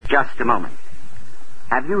just a moment.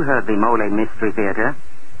 Have you heard the Mole Mystery Theater?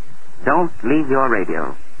 Don't leave your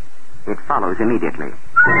radio. It follows immediately.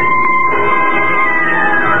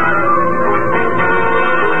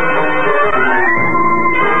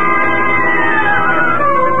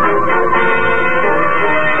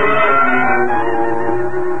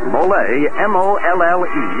 Mole,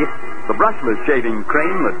 M-O-L-L-E, the brushless shaving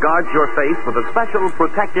cream that guards your face with a special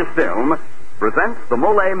protective film, presents the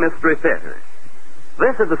Mole Mystery Theater.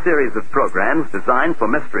 This is a series of programs designed for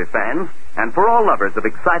mystery fans and for all lovers of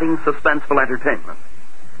exciting, suspenseful entertainment.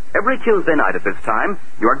 Every Tuesday night at this time,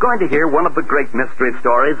 you are going to hear one of the great mystery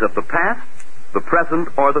stories of the past, the present,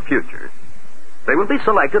 or the future. They will be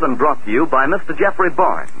selected and brought to you by Mr. Jeffrey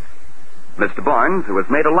Barnes. Mr. Barnes, who has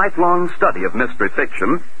made a lifelong study of mystery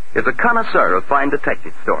fiction, is a connoisseur of fine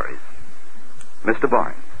detective stories. Mr.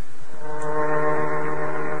 Barnes.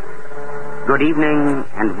 Good evening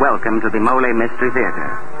and welcome to the Mole Mystery Theater.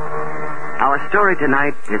 Our story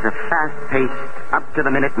tonight is a fast-paced,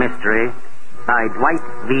 up-to-the-minute mystery by Dwight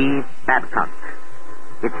V. Babcock.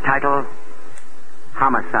 Its title,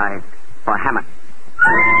 Homicide for Hammett.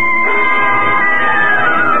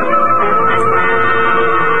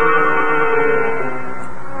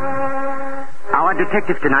 Our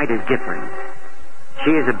detective tonight is different. She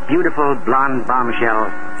is a beautiful blonde bombshell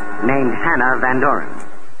named Hannah Van Doren.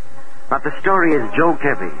 But the story is Joe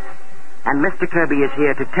Kirby's, and Mr. Kirby is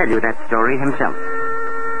here to tell you that story himself.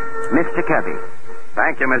 Mr. Kirby.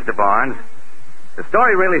 Thank you, Mr. Barnes. The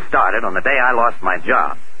story really started on the day I lost my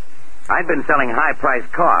job. I'd been selling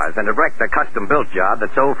high-priced cars and had wrecked a custom-built job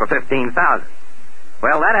that sold for $15,000.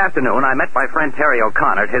 Well, that afternoon, I met my friend Terry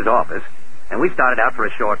O'Connor at his office, and we started out for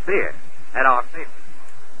a short beer at our theater.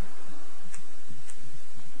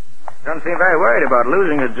 Don't seem very worried about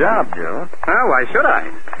losing your job, Joe. Oh, why should I?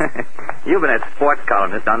 You've been a sports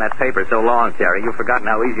columnist on that paper so long, Terry, you've forgotten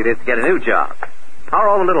how easy it is to get a new job. How are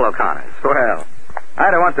all the little O'Connors? Well, I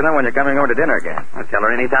don't want to know when you're coming over to dinner again. I'll tell her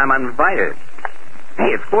any time I'm invited.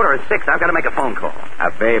 Hey, it's 5:45. I've got to make a phone call. A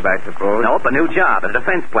babe, I suppose. Nope, a new job at a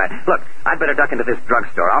defense plant. Look, I'd better duck into this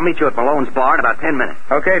drugstore. I'll meet you at Malone's bar in about 10 minutes.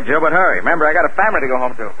 Okay, Joe, but hurry. Remember, I got a family to go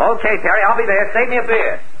home to. Okay, Terry, I'll be there. Save me a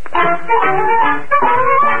beer.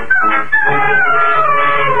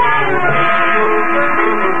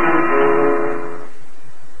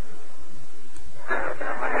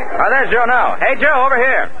 Oh, there's Joe now. Hey, Joe, over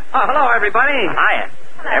here. Oh, hello, everybody. Hiya.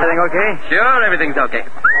 Everything okay? Sure, everything's okay.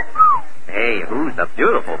 Hey, who's the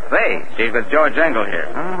beautiful face? She's with George Engel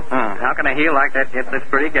here. How can a heel like that get this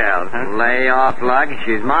pretty gal, huh? Lay off, Lug.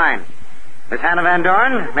 She's mine. Miss Hannah Van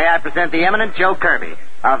Doren, may I present the eminent Joe Kirby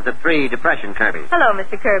of the pre-Depression Kirby. Hello,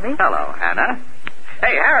 Mr. Kirby. Hello, Hannah.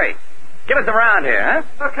 Hey, Harry, give us a round here,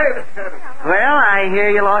 huh? Okay, Mr. Kirby. Well, I hear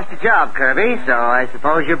you lost a job, Kirby, so I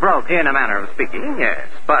suppose you're broke. In a manner of speaking, yes.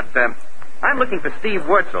 But I'm looking for Steve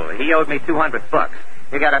Wurzel. He owed me $200.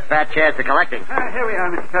 You got a fat chance of collecting. Here we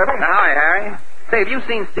are, Mr. Kirby. Hi, Harry. Say, have you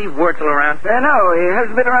seen Steve Wurzel around? No, he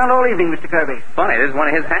hasn't been around all evening, Mr. Kirby. Funny, this is one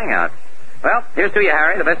of his hangouts. Well, here's to you,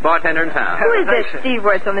 Harry, the best bartender in town. Who is this Steve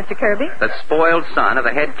Wurzel, Mr. Kirby? The spoiled son of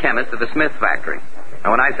the head chemist of the Smith factory.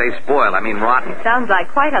 And when I say spoiled, I mean rotten. Sounds like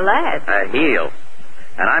quite a lad. A heel.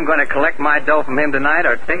 And I'm going to collect my dough from him tonight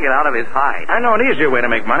or take it out of his hide. I know an easier way to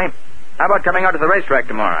make money. How about coming out to the racetrack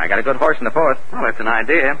tomorrow? I got a good horse in the fourth. Well, that's an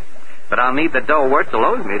idea. But I'll need the dough Wurzel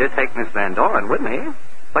owes me to take Miss Van Doren with me.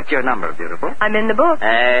 What's your number, beautiful? I'm in the book.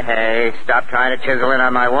 Hey, stop trying to chisel in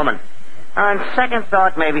on my woman. On second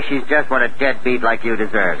thought, maybe she's just what a deadbeat like you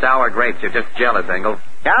deserves. Sour grapes, you're just jealous, Engel.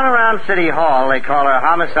 Down around City Hall, they call her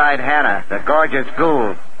Homicide Hannah, the gorgeous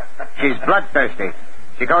ghoul. She's bloodthirsty.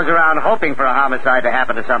 She goes around hoping for a homicide to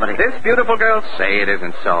happen to somebody. This beautiful girl? Say it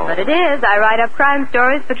isn't so. But it is. I write up crime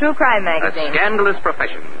stories for True Crime magazine. A scandalous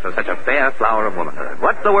profession for such a fair flower of womanhood.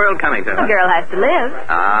 What's the world coming to? A girl has to live.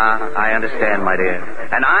 Ah, I understand, my dear.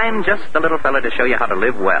 And I'm just the little fella to show you how to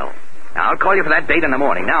live well. Now, I'll call you for that date in the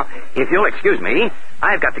morning. Now, if you'll excuse me,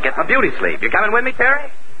 I've got to get my beauty sleep. You coming with me,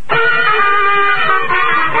 Terry?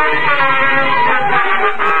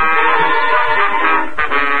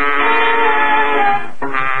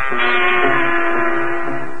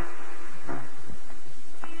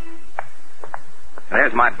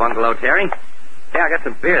 There's my bungalow, Terry. Hey, I got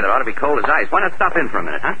some beer that ought to be cold as ice. Why not stop in for a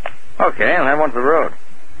minute, huh? Okay, I'll have one for the road.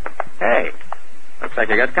 Hey, looks like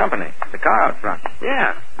you got company. The car out front.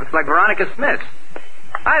 Yeah, looks like Veronica Smith.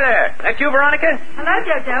 Hi there. That you, Veronica? Hello,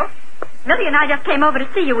 Jojo. Millie and I just came over to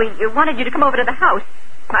see you. We wanted you to come over to the house.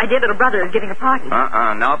 My dear little brother is giving a party.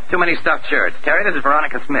 No. Too many stuffed shirts. Terry, this is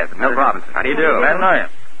Veronica Smith, Milt Robinson. How do you do? I don't know you.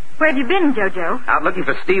 Where have you been, Jojo? Out looking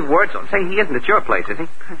for Steve Wurzel. Say, he isn't at your place, is he?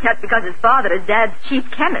 Just because his father is Dad's chief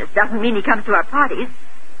chemist doesn't mean he comes to our parties.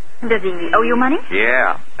 Does he owe you money?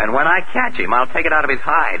 Yeah. And when I catch him, I'll take it out of his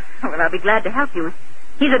hide. Oh, well, I'll be glad to help you.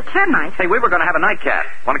 He's a termite. Hey, we were going to have a nightcap.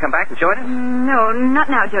 Want to come back and join us? No, not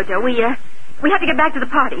now, Jojo. We have to get back to the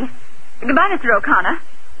party. Goodbye, Mr. O'Connor.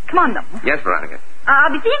 Come on, though. Yes, Veronica.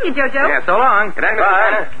 I'll be seeing you, Jojo. Yeah, so long. Good night,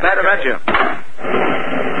 Bye. Glad to meet you.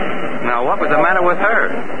 Now, what was the matter with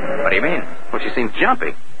her? What do you mean? Well, she seemed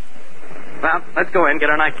jumpy. Well, let's go in and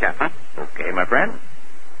get our nightcap, huh? Okay, my friend.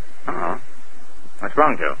 Uh-oh. What's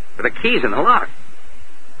wrong, Joe? With the keys in the lock.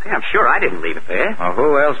 See, I'm sure I didn't leave it there. Oh,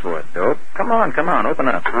 who else would, Dope? Come on, open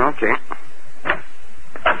up. Okay.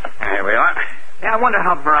 There we are. Yeah, I wonder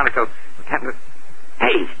how Veronica...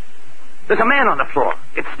 Hey! There's a man on the floor.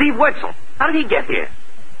 It's Steve Wetzel. How did he get here?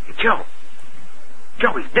 Hey, Joe.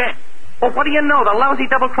 Joe, he's dead. Well, what do you know? The lousy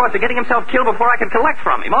double-crosser getting himself killed before I can collect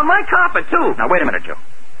from him. On my carpet, too. Now, wait a minute, Joe.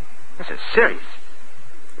 This is serious.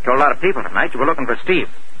 You told a lot of people tonight you were looking for Steve.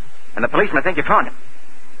 And the policemen think you found him.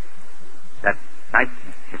 That knife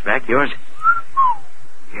is back yours?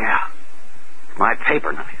 Yeah. It's my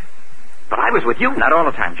paper knife. But I was with you. Not all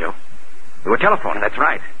the time, Joe. We were telephoning. That's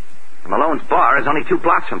right. The Malone's bar is only 2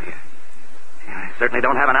 blocks from here. I certainly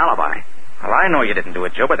don't have an alibi. Well, I know you didn't do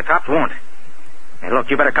it, Joe, but the cops won't. Hey, look,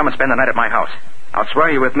 you better come and spend the night at my house. I'll swear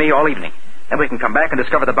you with me all evening. Then we can come back and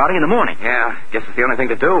discover the body in the morning. Yeah, guess it's the only thing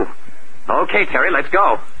to do. Okay, Terry, let's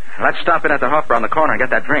go. Let's stop in at the Hofbräu on the corner and get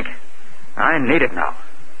that drink. I need it now.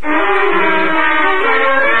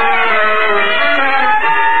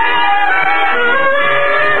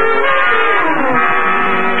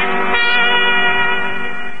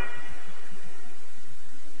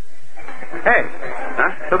 Hey,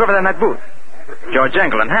 look over there in that booth. George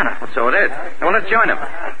Engel and Hannah. Well, so it is. Well, let's join them.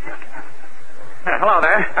 Hello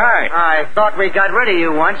there. Hi. I thought we got rid of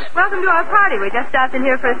you once. Welcome to our party. We just stopped in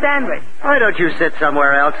here for a sandwich. Why don't you sit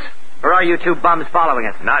somewhere else? Or are you 2 bums following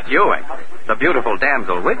us? Not you, Engel. The beautiful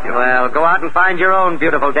damsel with you. Well, go out and find your own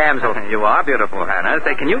beautiful damsel. You are beautiful, Hannah.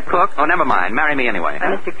 Say, can you cook? Oh, never mind. Marry me anyway.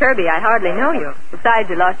 Mr. Kirby, I hardly know you. Besides,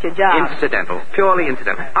 you lost your job. Incidental. Purely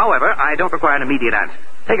incidental. However, I don't require an immediate answer.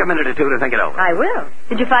 Take a minute or 2 to think it over. I will.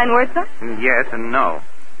 Did you find Wurzel? Yes and no.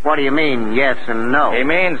 What do you mean, yes and no? He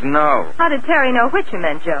means no. How did Terry know which you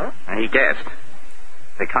meant, Joe? He guessed.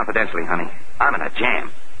 Say confidentially, honey. I'm in a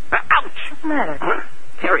jam. Ouch! What's the matter?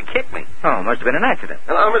 Terry kicked me. Oh, must have been an accident.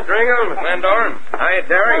 Hello, Mr. Engel, Miss Van Doren. Hi,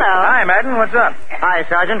 Terry. Hello. Hi, Madden. What's up? Hi,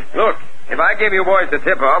 Sergeant. Look, if I give you boys the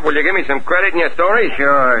tip-off, will you give me some credit in your story?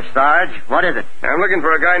 Sure, Sarge. What is it? I'm looking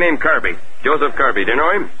for a guy named Kirby. Joseph Kirby. Do you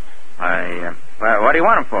know him? Well, what do you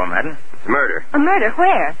want him for, Madden? It's murder. A murder?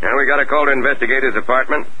 Where? And we got a call to investigate his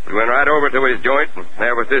apartment. We went right over to his joint, and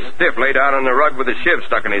there was this stiff laid out on the rug with a shiv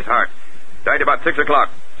stuck in his heart. Died about 6 o'clock.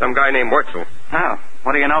 Some guy named Wurzel. Oh,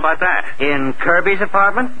 what do you know about that? In Kirby's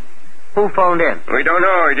apartment? Who phoned in? We don't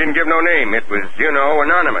know. He didn't give no name. It was,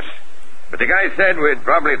 anonymous. But the guy said we'd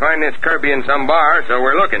probably find this Kirby in some bar, so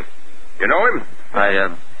we're looking. You know him?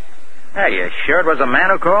 Hey, you sure it was a man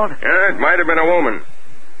who called? Yeah, it might have been a woman.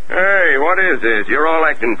 Hey, what is this? You're all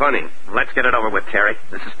acting funny. Let's get it over with, Terry.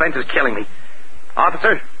 The suspense is killing me.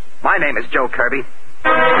 Officer, my name is Joe Kirby.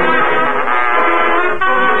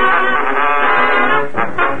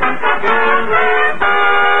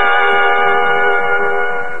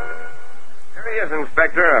 There he is,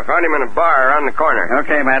 Inspector. I found him in a bar around the corner.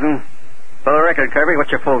 Okay, Madden. For the record, Kirby,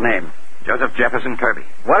 what's your full name? Joseph Jefferson Kirby.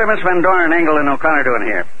 What are Miss Van Doren, Engel, and O'Connor doing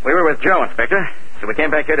here? We were with Joe, Inspector. So we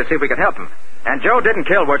came back here to see if we could help him. And Joe didn't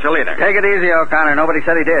kill Wurzel either. Take it easy, O'Connor. Nobody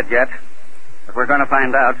said he did yet. But we're going to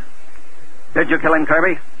find out. Did you kill him,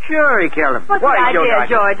 Kirby? Sure, he killed him. What's Why, the idea,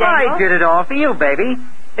 Joe, George Engel? I did it all for you, baby.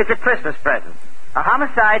 It's a Christmas present. A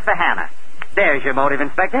homicide for Hannah. There's your motive,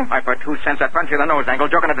 Inspector. Why, for 2 cents, I'd punch you in the nose, Engel,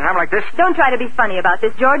 joking at a time like this. Don't try to be funny about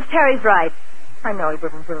this, George. Terry's right. I know he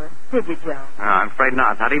wouldn't do it. Did you, Joe? Oh, I'm afraid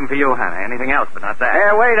not. Not even for you, Hannah. Anything else, but not that.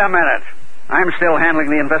 Hey, wait a minute. I'm still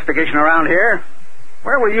handling the investigation around here.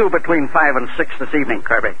 Where were you between 5 and 6 this evening,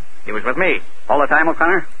 Kirby? He was with me. All the time,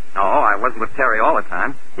 O'Connor? No, I wasn't with Terry all the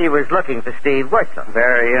time. He was looking for Steve Wurzel.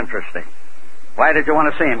 Very interesting. Why did you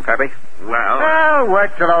want to see him, Kirby? Well,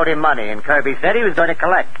 Wurzel owed him money, and Kirby said he was going to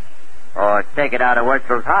collect. Or take it out of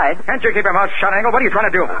Wurzel's hide. Can't you keep your mouth shut, Engel? What are you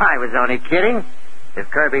trying to do? I was only kidding. If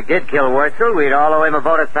Kirby did kill Wurzel, we'd all owe him a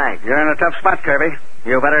vote of thanks. You're in a tough spot, Kirby.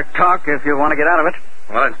 You better talk if you want to get out of it.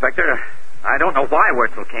 well, Inspector, I don't know why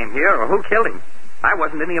Wurzel came here or who killed him. I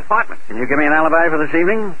wasn't in the apartment. Can you give me an alibi for this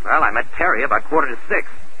evening? Well, I met Terry about 5:45.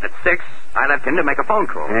 At 6, I left him to make a phone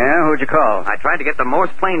call. Yeah, who'd you call? I tried to get the Morse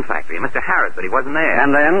Plane Factory, Mr. Harris, but he wasn't there.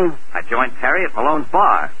 And then? I joined Terry at Malone's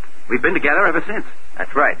bar. We've been together ever since.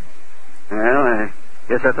 That's right. Well, I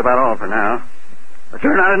guess that's about all for now. But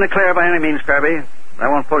you're not in the clear by any means, Kirby. I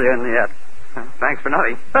won't pull you in yet. Thanks for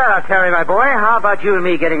nothing. Well, Terry, my boy, how about you and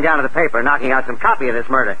me getting down to the paper, knocking out some copy of this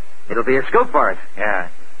murder? It'll be a scoop for us. Yeah,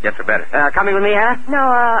 guess we're better. Coming with me, Hannah? No,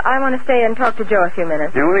 I want to stay and talk to Joe a few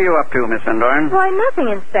minutes. What are you up to, Miss Van Dorn? Why, nothing,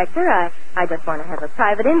 Inspector. I just want to have a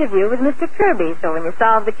private interview with Mr. Kirby, so when you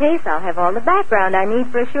solve the case, I'll have all the background I need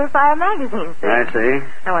for a Surefire magazine. See? I see.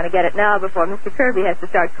 I want to get it now before Mr. Kirby has to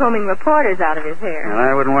start combing reporters out of his hair. Well,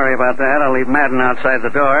 I wouldn't worry about that. I'll leave Madden outside the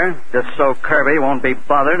door, just so Kirby won't be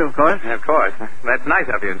bothered, of course. Of course. That's nice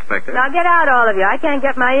of you, Inspector. Now get out, all of you. I can't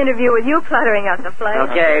get my interview with you cluttering up the place.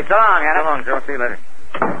 Okay, so long, Hannah. So long, Joe. See you later.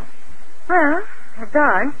 Well, they're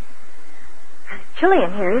gone. It's chilly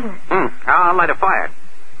in here, isn't it? I'll light a fire.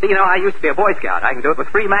 See, you know, I used to be a Boy Scout. I can do it with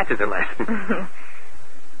 3 matches or less.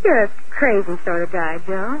 You're a crazy sort of guy,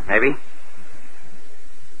 Joe. Maybe.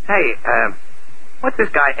 Hey, what's this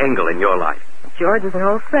guy Engel in your life? George is an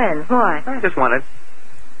old friend. Why? I just wondered.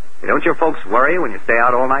 Don't your folks worry when you stay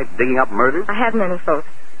out all night digging up murders? I haven't any folks.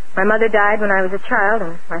 My mother died when I was a child,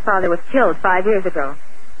 and my father was killed 5 years ago.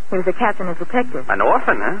 He was a captain and detective. An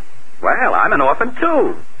orphan, huh? Well, I'm an orphan,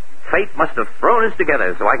 too. Fate must have thrown us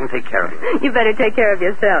together so I can take care of you. You better take care of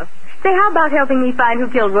yourself. Say, how about helping me find who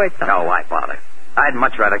killed Wurzel? No, why bother? I'd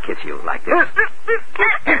much rather kiss you like this.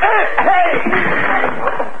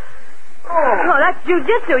 Oh, that's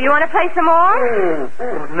jujitsu. You want to play some more?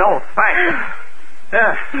 No, thanks.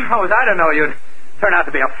 How was I to know you'd turn out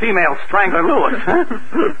to be a female Strangler Lewis,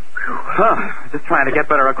 huh? Just trying to get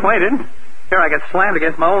better acquainted. Here I get slammed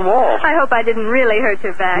against my own wall. I hope I didn't really hurt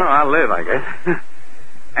your back. Oh, I'll live, I guess.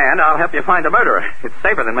 And I'll help you find a murderer. It's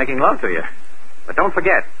safer than making love to you. But don't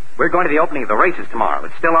forget, we're going to the opening of the races tomorrow.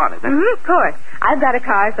 It's still on, isn't it? Of course. I've got a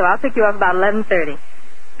car, so I'll pick you up about 11:30.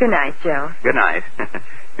 Good night, Joe. Good night.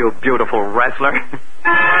 You beautiful wrestler.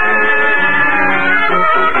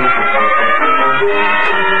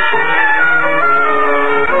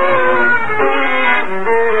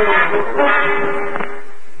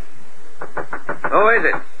 Who is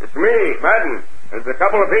it? It's me, Madden. There's a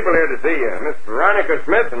couple of people here to see you. Miss Veronica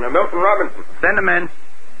Smith and Milton Robinson. Send them in.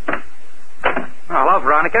 Oh, hello,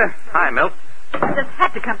 Veronica. Hi, Milt. I just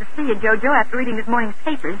had to come to see you, Jojo, after reading this morning's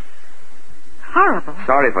papers. Horrible.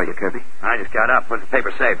 Sorry for you, Kirby. I just got up. What's the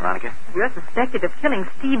paper say, Veronica? You're suspected of killing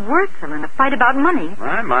Steve Wurzel in a fight about money.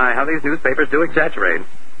 My, how these newspapers do exaggerate.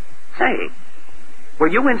 Say, were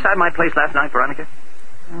you inside my place last night, Veronica?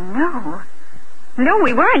 No. No,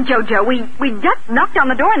 we weren't, Jojo. We just knocked on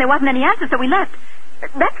the door and there wasn't any answer, so we left.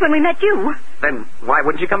 That's when we met you. Then why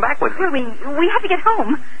wouldn't you come back with me? Well, we had to get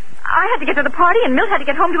home. I had to get to the party, and Milt had to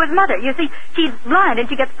get home to his mother. You see, she's blind, and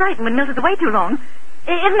she gets frightened when Milt is away too long.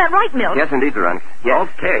 Isn't that right, Milt? Yes, indeed, Veronica. Yes.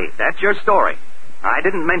 Okay, that's your story. I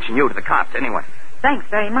didn't mention you to the cops anyway. Thanks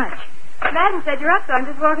very much. Madden said you're up, so I'm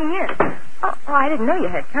just walking in. Oh, I didn't know you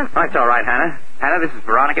had company. Oh, it's all right, Hannah. Hannah, this is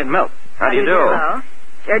Veronica and Milt. How do you do? Hello.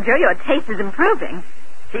 Jojo, your taste is improving.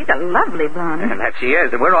 She's a lovely blonde. And that she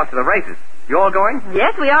is, and we're off to the races. You all going?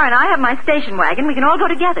 Yes, we are, and I have my station wagon. We can all go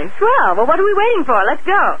together. Swell. Well, what are we waiting for? Let's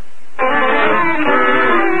go.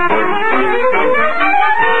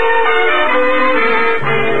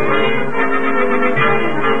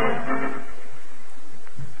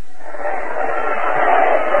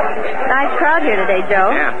 Nice crowd here today,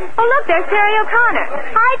 Joe. Yeah. Oh, look, there's Terry O'Connor.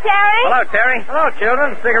 Hi, Terry. Hello, Terry. Hello,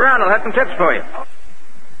 children. Stick around. I'll have some tips for you.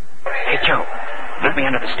 Hey, Joe. Meet me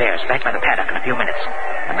under the stairs, back by the paddock, in a few minutes.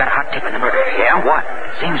 I've got a hot tip in the murder. Yeah? What?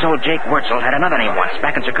 Seems old Jake Wurzel had another name once,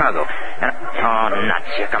 back in Chicago. And, oh,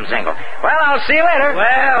 nuts. Here comes Engel. Well, I'll see you later.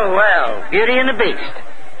 Well. Beauty and the Beast.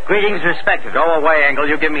 Greetings respected. Go away, Engel.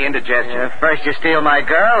 You give me indigestion. First you steal my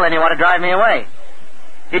girl, then you want to drive me away.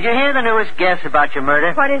 Did you hear the newest guess about your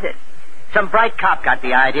murder? What is it? Some bright cop got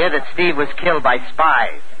the idea that Steve was killed by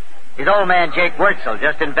spies. His old man, Jake Wurzel,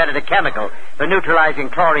 just invented a chemical for neutralizing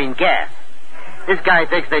chlorine gas. This guy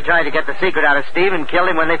thinks they tried to get the secret out of Steve and killed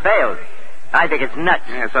him when they failed. I think it's nuts.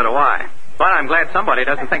 Yeah, so do I. But I'm glad somebody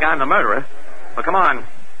doesn't think I'm the murderer. Well, come on.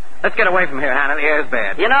 Let's get away from here, Hannah. The air's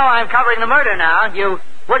bad. You know, I'm covering the murder now. You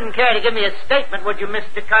wouldn't care to give me a statement, would you,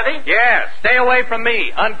 Mr. Covey? Yeah, stay away from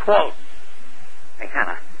me. Unquote. Hey,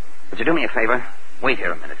 Hannah, would you do me a favor? Wait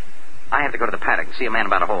here a minute. I have to go to the paddock and see a man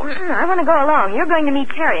about a horse. I want to go along. You're going to meet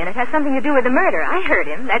Terry, and it has something to do with the murder. I heard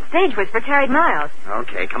him. That stage was for Terry Miles.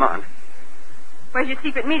 Okay, come on. Where's your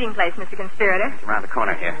secret meeting place, Mr. Conspirator? It's around the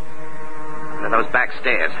corner here. To those back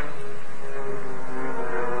stairs.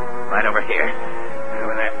 Right over here.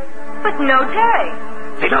 Over there. But no Terry.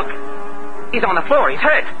 Hey, look. He's on the floor. He's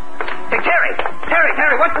hurt. Hey, Terry!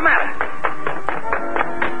 Terry, what's the matter?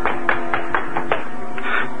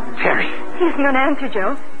 Terry. He isn't going to answer,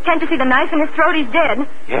 Joe. Can't you see the knife in his throat? He's dead.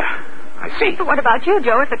 Yeah, I see. But what about you,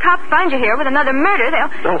 Joe? If the cops find you here with another murder, they'll...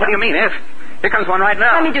 Oh, what do you mean, if? Here comes one right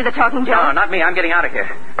now. Let me do the talking, Joe. No, not me. I'm getting out of here.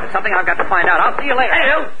 There's something I've got to find out. I'll see you later. Hey,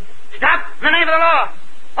 you! Stop! In the name of the law!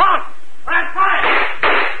 Halt! Last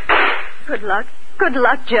fire! Good luck. Good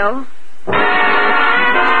luck, Joe.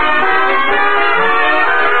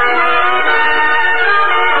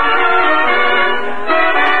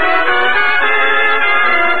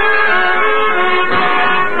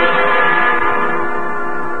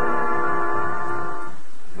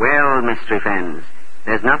 Well, mystery fans,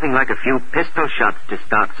 there's nothing like a few pistol shots to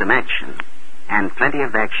start some action. And plenty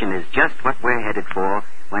of action is just what we're headed for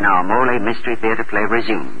when our Mole Mystery Theater play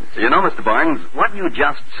resumes. You know, Mr. Barnes, what you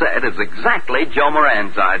just said is exactly Joe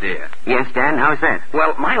Moran's idea. Yes, Dan, how's that?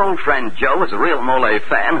 Well, my old friend Joe is a real Mole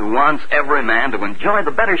fan who wants every man to enjoy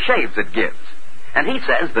the better shaves it gives. And he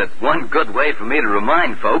says that one good way for me to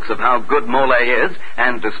remind folks of how good Mole is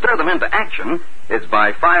and to stir them into action is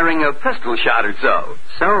by firing a pistol shot or so.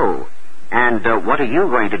 So, and what are you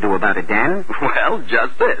going to do about it, Dan? Well,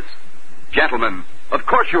 just this. Gentlemen, of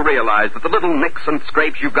course you realize that the little nicks and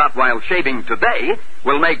scrapes you got while shaving today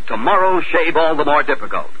will make tomorrow's shave all the more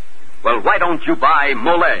difficult. Well, why don't you buy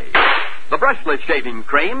Mole, the brushless shaving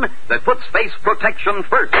cream that puts face protection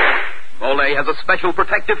first. Mole has a special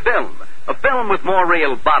protective film, a film with more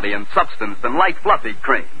real body and substance than light fluffy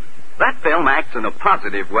cream. That film acts in a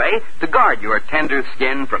positive way to guard your tender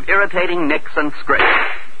skin from irritating nicks and scrapes.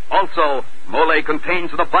 Also, Mole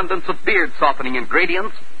contains an abundance of beard-softening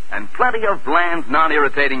ingredients and plenty of bland,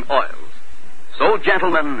 non-irritating oils. So,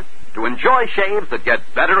 gentlemen, to enjoy shaves that get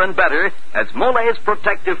better and better as Mole's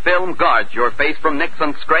protective film guards your face from nicks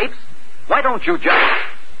and scrapes, why don't you just...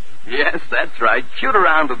 Yes, that's right. Shoot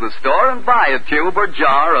around to the store and buy a tube or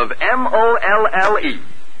jar of MOLLE,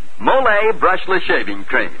 Mole Brushless Shaving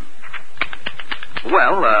Cream.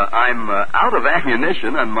 Well, I'm out of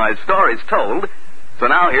ammunition and my story's told, so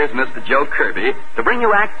now here's Mr. Joe Kirby to bring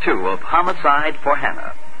you Act 2 of Homicide for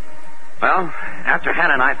Hannah. Well, after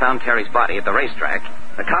Hannah and I found Terry's body at the racetrack,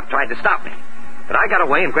 the cop tried to stop me. But I got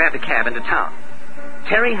away and grabbed a cab into town.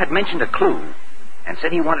 Terry had mentioned a clue and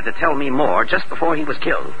said he wanted to tell me more just before he was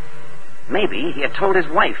killed. Maybe he had told his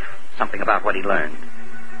wife something about what he learned.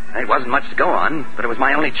 It wasn't much to go on, but it was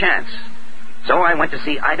my only chance. So I went to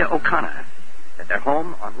see Ida O'Connor at their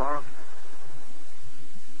home on Laurel.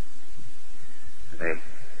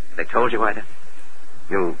 They told you, Ida?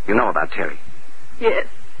 You know about Terry? Yes.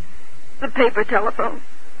 The paper telephone.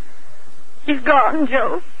 He's gone,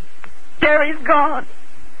 Joe. Terry's gone.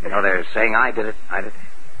 You know, they're saying I did it, Ida.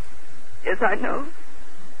 Yes, I know.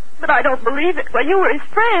 But I don't believe it. Well, you were his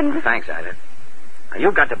friend. Thanks, Ida. Now,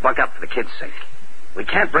 you've got to buck up for the kid's sake. We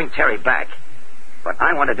can't bring Terry back, but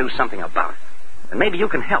I want to do something about it. And maybe you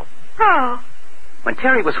can help. How? When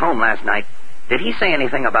Terry was home last night, did he say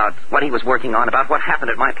anything about what he was working on, about what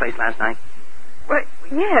happened at my place last night? Well,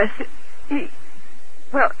 yes.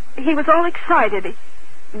 He was all excited.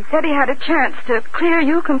 He said he had a chance to clear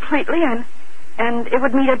you completely, and it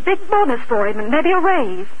would mean a big bonus for him and maybe a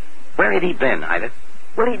raise. Where had he been, Ida?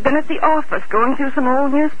 Well, he'd been at the office going through some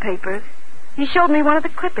old newspapers. He showed me one of the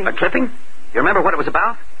clippings. A clipping? You remember what it was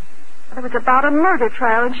about? It was about a murder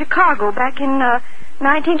trial in Chicago back in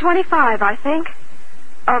 1925, I think.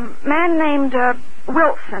 A man named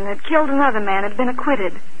Wilson had killed another man, had been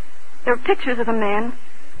acquitted. There were pictures of the men.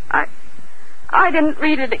 I didn't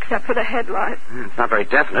read it except for the headline. It's not very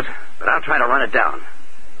definite, but I'll try to run it down.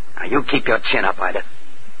 Now, you keep your chin up, Ida.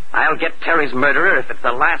 I'll get Terry's murderer if it's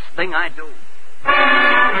the last thing I do.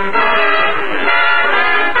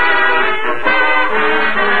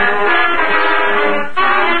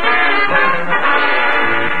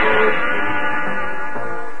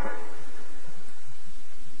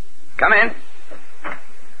 Come in.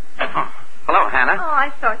 Oh, hello, Hannah. Oh, I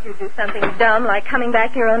thought you'd do something dumb like coming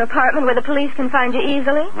back to your own apartment where the police can find you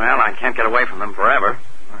easily. Well, I can't get away from them forever.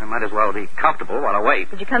 I might as well be comfortable while I wait.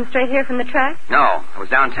 Did you come straight here from the track? No, I was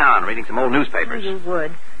downtown reading some old newspapers. Oh, you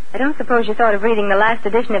would. I don't suppose you thought of reading the last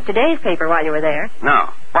edition of today's paper while you were there. No.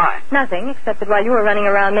 Why? Nothing, except that while you were running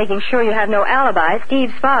around making sure you have no alibi,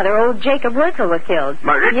 Steve's father, old Jacob Wurzel, was killed.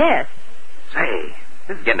 Murdered? Yes. Say,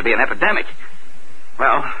 this is getting to be an epidemic.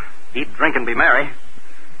 Well, eat, drink, and be merry.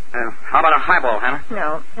 How about a highball, Hannah?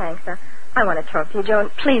 No, thanks. I want to talk to you, Joe.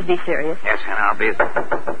 Please be serious. Yes, Hannah, I'll be...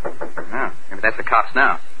 Oh, maybe that's the cops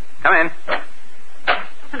now. Come in.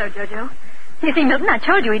 Hello, Jojo. You see, Milton, I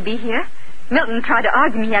told you he'd be here. Milton tried to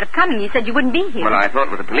argue me out of coming. He said you wouldn't be here. Well, I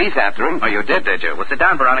thought with the police after him. Oh, you did you? Well, sit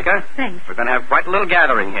down, Veronica. Thanks. We're going to have quite a little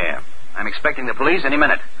gathering here. I'm expecting the police any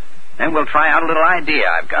minute. Then we'll try out a little idea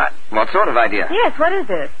I've got. What sort of idea? Yes, what is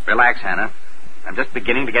it? Relax, Hannah. I'm just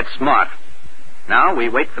beginning to get smart. Now we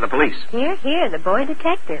wait for the police. Here, the boy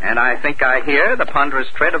detective. And I think I hear the ponderous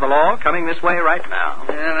tread of the law coming this way right now.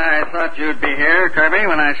 And I thought you'd be here, Kirby,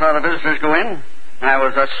 when I saw the visitors go in. I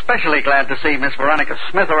was especially glad to see Miss Veronica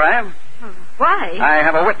Smith arrive. Why? I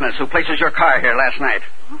have a witness who places your car here last night.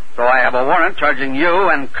 So I have a warrant charging you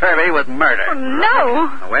and Kirby with murder. Oh, no.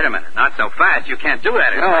 Now, wait a minute. Not so fast. You can't do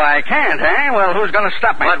that. No, I can't, eh? Well, who's going to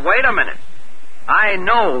stop me? But wait a minute. I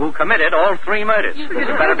know who committed all 3 murders. This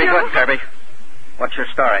better be good, Kirby. What's your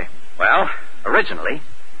story? Well, originally,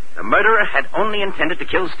 the murderer had only intended to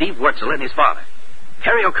kill Steve Wurzel and his father.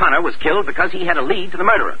 Terry O'Connor was killed because he had a lead to the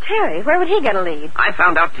murderer. Terry? Where would he get a lead? I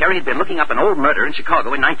found out Terry had been looking up an old murder in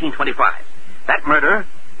Chicago in 1925. That murderer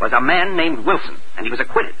was a man named Wilson, and he was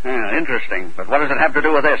acquitted. Interesting. But what does it have to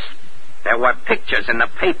do with this? There were pictures in the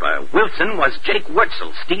paper. Wilson was Jake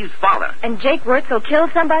Wurzel, Steve's father. And Jake Wurzel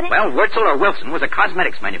killed somebody? Well, Wurzel or Wilson was a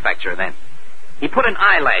cosmetics manufacturer then. He put an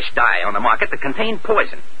eyelash dye on the market that contained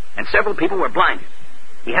poison, and several people were blinded.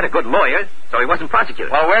 He had a good lawyer, so he wasn't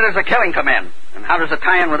prosecuted. Well, where does the killing come in? And how does it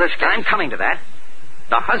tie in with this case? I'm coming to that.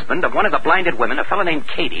 The husband of one of the blinded women, a fellow named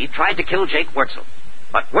Cady, tried to kill Jake Wurzel.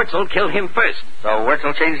 But Wurzel killed him first. So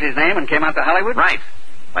Wurzel changed his name and came out to Hollywood? Right.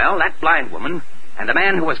 Well, that blind woman and the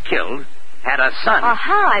man who was killed had a son.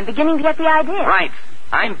 Aha, I'm beginning to get the idea. Right.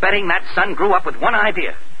 I'm betting that son grew up with one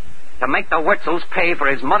idea. To make the Wurzels pay for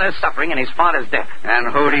his mother's suffering and his father's death.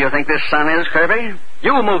 And who do you think this son is, Kirby?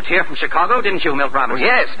 You moved here from Chicago, didn't you, Milt Robinson?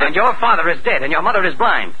 Yes, but... And your father is dead, and your mother is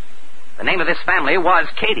blind. The name of this family was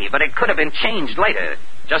Cady, but it could have been changed later,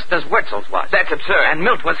 just as Wurzel's was. That's absurd. And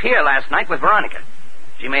Milt was here last night with Veronica.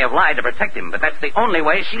 She may have lied to protect him, but that's the only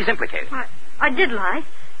way she's implicated. I did lie.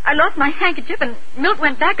 I lost my handkerchief, and Milt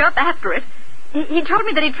went back up after it. He told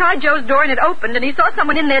me that he tried Joe's door and it opened, and he saw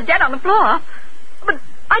someone in there dead on the floor. But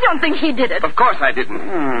I don't think he did it. Of course I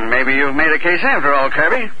didn't. Maybe you've made a case after all,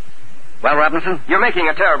 Kirby. Well, Robinson? You're making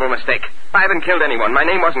a terrible mistake. I haven't killed anyone. My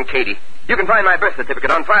name wasn't Cady. You can find my birth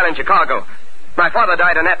certificate on file in Chicago. My father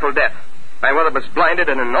died a natural death. My mother was blinded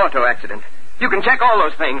in an auto accident. You can check all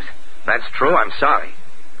those things. That's true. I'm sorry.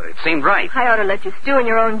 But it seemed right. I ought to let you stew in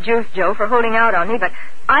your own juice, Joe, for holding out on me, but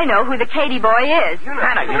I know who the Cady boy is.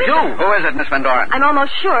 Hannah, you do? Who is it, Miss Van Doren? I'm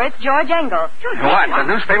almost sure it's George Engel. What, the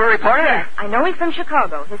newspaper reporter? Yes, I know he's from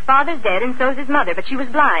Chicago. His father's dead, and so's his mother, but she was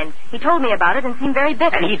blind. He told me about it and seemed very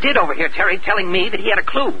bitter. And he did overhear Terry telling me that he had a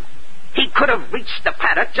clue. He could have reached the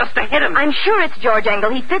paddock just to hit him. I'm sure it's George Engel.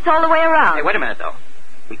 He fits all the way around. Hey, wait a minute, though.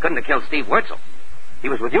 He couldn't have killed Steve Wurzel. He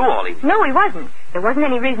was with you all evening. No, he wasn't. There wasn't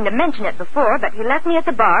any reason to mention it before, but he left me at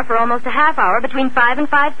the bar for almost a half hour between 5 and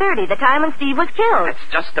 5:30, the time when Steve was killed.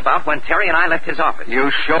 That's just about when Terry and I left his office. You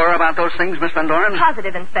sure about those things, Miss Van Doren?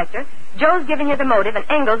 Positive, Inspector. Joe's giving you the motive, and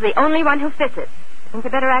Engel's the only one who fits it. I think you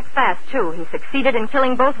better act fast, too. He succeeded in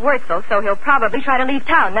killing both Wurzel, so he'll probably try to leave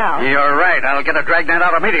town now. You're right. I'll get a dragnet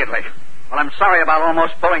out immediately. Well, I'm sorry about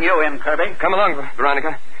almost pulling you in, Kirby. Come along,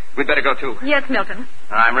 Veronica. We'd better go, too. Yes, Milton.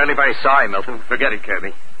 I'm really very sorry, Milton. Forget it,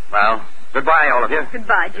 Kirby. Well, goodbye, all of you.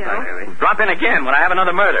 Goodbye, Joe. Goodbye, Kirby. Drop in again when I have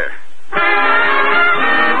another murder.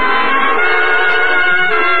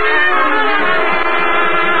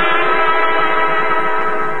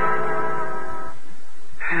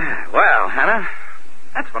 Well, Hannah,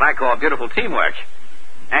 that's what I call beautiful teamwork.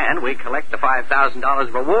 And we collect the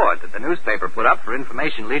 $5,000 reward that the newspaper put up for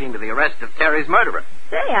information leading to the arrest of Terry's murderer.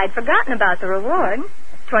 Say, I'd forgotten about the reward.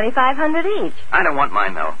 $2,500 each. I don't want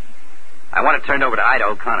mine, though. I want it turned over to Ida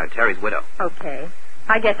O'Connor, Terry's widow. Okay.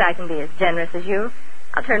 I guess I can be as generous as you.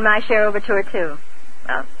 I'll turn my share over to her, too.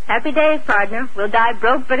 Well, happy days, partner. We'll die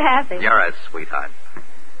broke but happy. You're a sweetheart.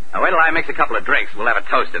 Now, wait till I mix a couple of drinks. We'll have a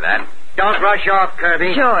toast to that. Don't rush off,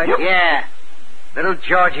 Kirby. George. Yeah. Little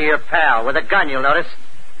Georgie, your pal, with a gun, you'll notice.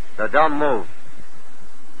 So don't move.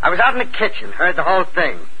 I was out in the kitchen, heard the whole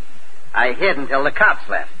thing. I hid until the cops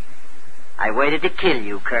left. I waited to kill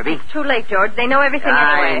you, Kirby. Too late, George. They know everything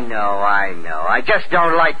anyway. I know. I just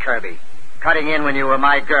don't like Kirby. Cutting in when you were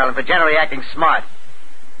my girl and for generally acting smart.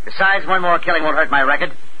 Besides, one more killing won't hurt my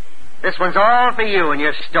record. This one's all for you and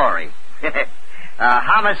your story.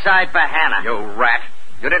 Homicide for Hannah. You rat.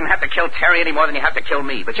 You didn't have to kill Terry any more than you have to kill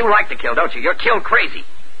me. But you like to kill, don't you? You're kill crazy.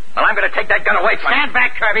 Well, I'm going to take that gun away from you. Stand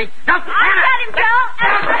back, Kirby. Don't... I got him, Joe!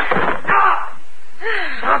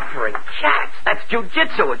 Suffering cats. That's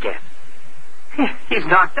jujitsu again. He's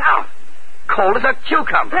knocked out. Cold as a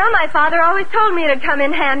cucumber. Well, my father always told me it'd come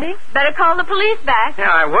in handy. Better call the police back. Yeah,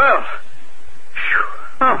 I will. Phew.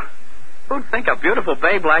 Oh. Who'd think a beautiful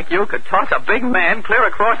babe like you could toss a big man clear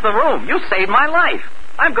across the room? You saved my life.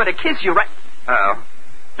 I'm going to kiss you right... Oh,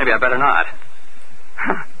 maybe I better not.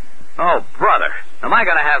 Oh, brother, am I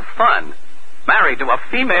going to have fun? Married to a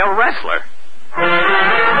female wrestler.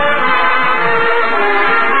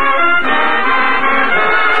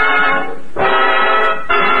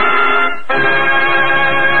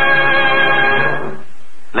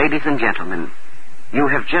 Ladies and gentlemen, you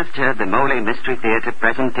have just heard the Mole Mystery Theater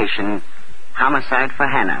presentation, Homicide for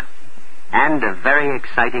Hannah. And a very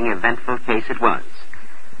exciting, eventful case it was.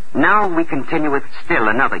 Now we continue with still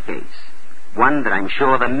another case. One that I'm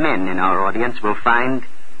sure the men in our audience will find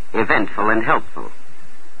eventful and helpful.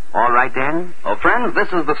 All right, then? Oh, friends,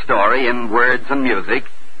 this is the story in words and music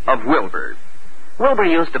of Wilbur. Wilbur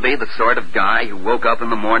used to be the sort of guy who woke up in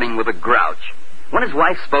the morning with a grouch. When his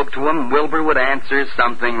wife spoke to him, Wilbur would answer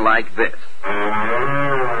something like this.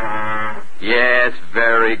 Yes,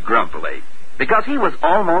 very grumpily. Because he was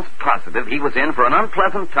almost positive he was in for an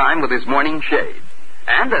unpleasant time with his morning shave.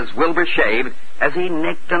 And as Wilbur shaved, as he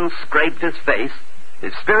nicked and scraped his face,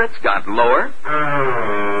 his spirits got lower,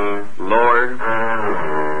 lower,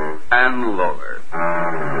 and lower.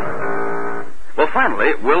 Well,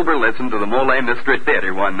 finally, Wilbur listened to the Mole Mystery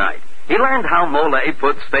Theater one night. He learned how Mole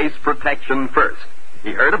puts face protection first.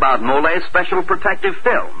 He heard about Mole's special protective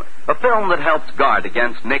film, a film that helps guard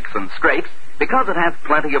against nicks and scrapes because it has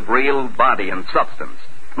plenty of real body and substance,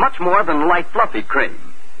 much more than light fluffy cream.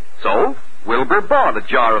 So, Wilbur bought a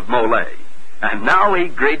jar of Mole, and now he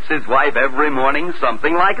greets his wife every morning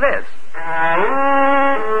something like this.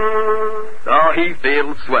 Oh, he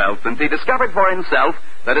feels swell since he discovered for himself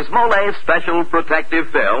that his Mole's special protective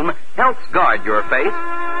film helps guard your face.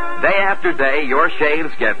 Day after day, your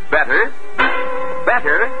shaves get better,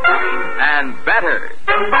 better, and better.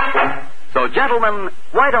 So, gentlemen,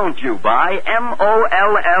 why don't you buy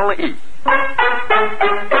M-O-L-L-E?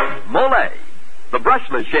 Mole, the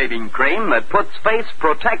brushless shaving cream that puts face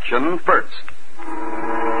protection first.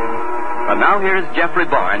 And now here's Jeffrey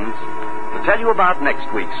Barnes to tell you about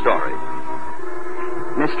next week's story.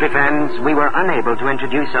 Mystery fans, we were unable to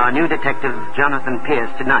introduce our new detective, Jonathan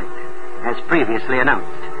Pierce, tonight, as previously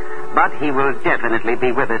announced. But he will definitely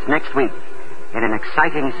be with us next week in an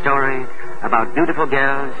exciting story about beautiful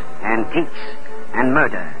girls, antiques, and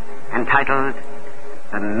murder, entitled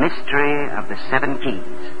The Mystery of the Seven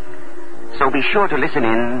Keys. So be sure to listen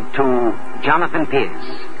in to Jonathan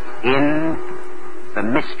Pierce in The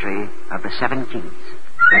Mystery of the Seven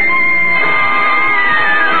Keys.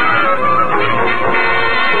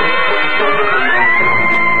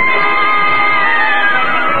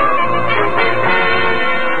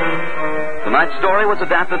 Tonight's story was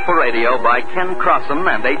adapted for radio by Ken Crossan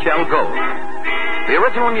and H.L. Gold. The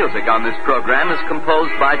original music on this program is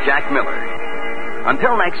composed by Jack Miller.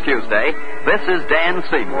 Until next Tuesday, this is Dan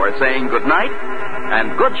Seymour saying good night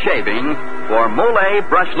and good shaving for Mole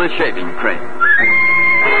Brushless Shaving Cream.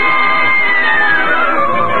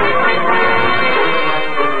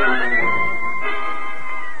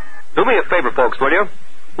 Do me a favor, folks, will you?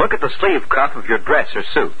 Look at the sleeve cuff of your dress or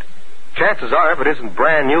suit. Chances are, if it isn't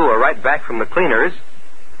brand new or right back from the cleaners,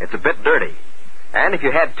 it's a bit dirty. And if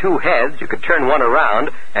you had two heads, you could turn one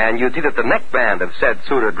around, and you'd see that the neckband of said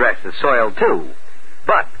suit or dress is soiled, too.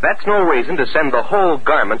 But that's no reason to send the whole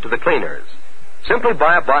garment to the cleaners. Simply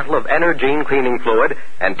buy a bottle of Energine cleaning fluid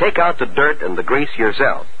and take out the dirt and the grease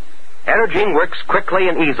yourself. Energine works quickly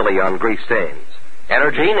and easily on grease stains.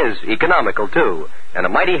 Energine is economical, too, and a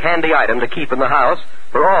mighty handy item to keep in the house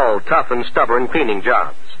for all tough and stubborn cleaning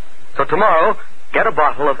jobs. So tomorrow, get a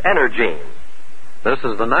bottle of Energine. This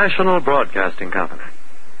is the National Broadcasting Company.